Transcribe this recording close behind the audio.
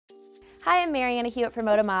Hi, I'm Marianna Hewitt from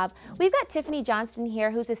ModaMob. We've got Tiffany Johnston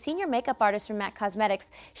here, who's a senior makeup artist from MAC Cosmetics.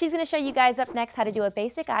 She's going to show you guys up next how to do a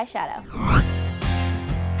basic eyeshadow.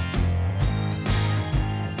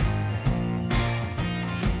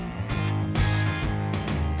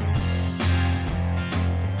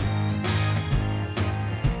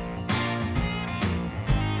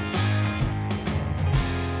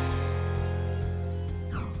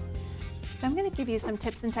 So I'm going to give you some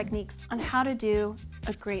tips and techniques on how to do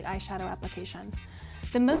a great eyeshadow application.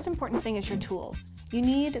 The most important thing is your tools. You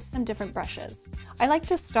need some different brushes. I like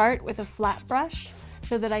to start with a flat brush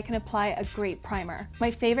so that I can apply a great primer. My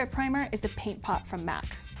favorite primer is the Paint Pot from MAC.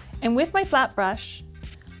 And with my flat brush,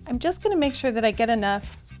 I'm just going to make sure that I get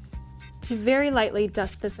enough to very lightly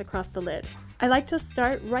dust this across the lid. I like to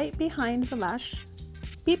start right behind the lash.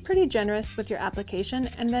 Be pretty generous with your application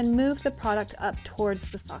and then move the product up towards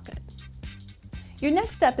the socket. Your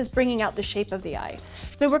next step is bringing out the shape of the eye.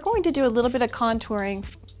 So we're going to do a little bit of contouring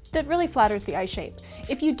that really flatters the eye shape.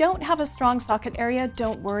 If you don't have a strong socket area,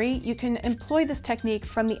 don't worry. You can employ this technique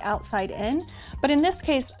from the outside in, but in this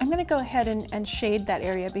case, I'm gonna go ahead and shade that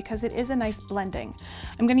area because it is a nice blending.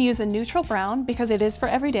 I'm gonna use a neutral brown because it is for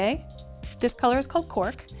every day. This color is called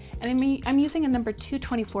Cork, and I'm using a number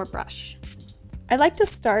 224 brush. I like to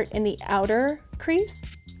start in the outer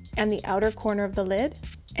crease and the outer corner of the lid,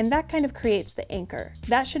 and that kind of creates the anchor.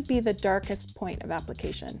 That should be the darkest point of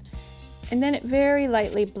application. And then it very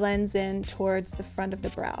lightly blends in towards the front of the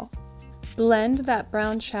brow. Blend that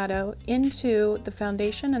brown shadow into the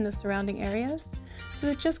foundation and the surrounding areas so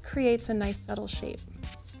it just creates a nice subtle shape.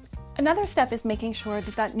 Another step is making sure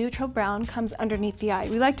that that neutral brown comes underneath the eye.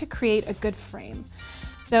 We like to create a good frame.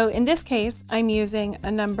 So in this case, I'm using a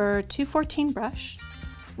number 214 brush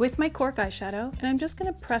with my Cork eyeshadow, and I'm just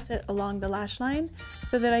going to press it along the lash line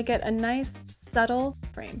so that I get a nice subtle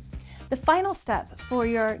frame. The final step for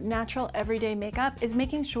your natural everyday makeup is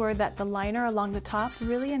making sure that the liner along the top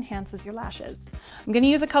really enhances your lashes. I'm going to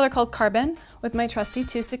use a color called Carbon with my trusty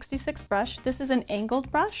 266 brush. This is an angled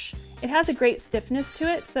brush. It has a great stiffness to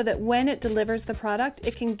it so that when it delivers the product,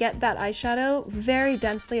 it can get that eyeshadow very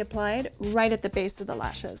densely applied right at the base of the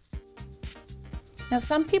lashes. Now,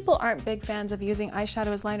 some people aren't big fans of using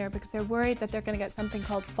eyeshadow as liner because they're worried that they're going to get something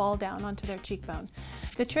called fall down onto their cheekbone.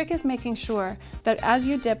 The trick is making sure that as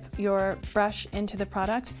you dip your brush into the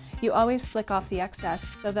product, you always flick off the excess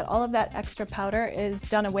so that all of that extra powder is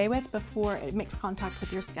done away with before it makes contact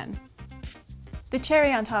with your skin. The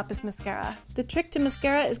cherry on top is mascara. The trick to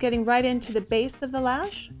mascara is getting right into the base of the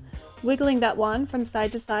lash, wiggling that wand from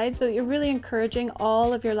side to side so that you're really encouraging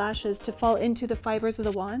all of your lashes to fall into the fibers of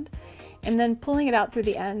the wand, and then pulling it out through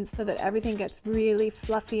the ends so that everything gets really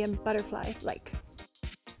fluffy and butterfly-like.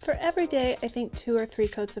 For every day, I think 2 or 3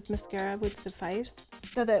 coats of mascara would suffice,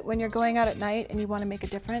 so that when you're going out at night and you want to make a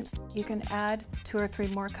difference, you can add 2 or 3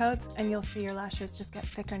 more coats and you'll see your lashes just get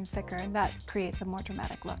thicker and thicker, and that creates a more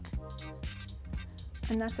dramatic look.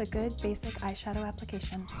 And that's a good basic eyeshadow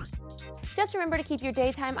application. Just remember to keep your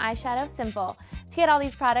daytime eyeshadow simple. To get all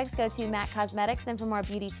these products, go to MAC Cosmetics, and for more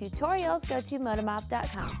beauty tutorials, go to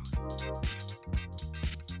ModaMob.com.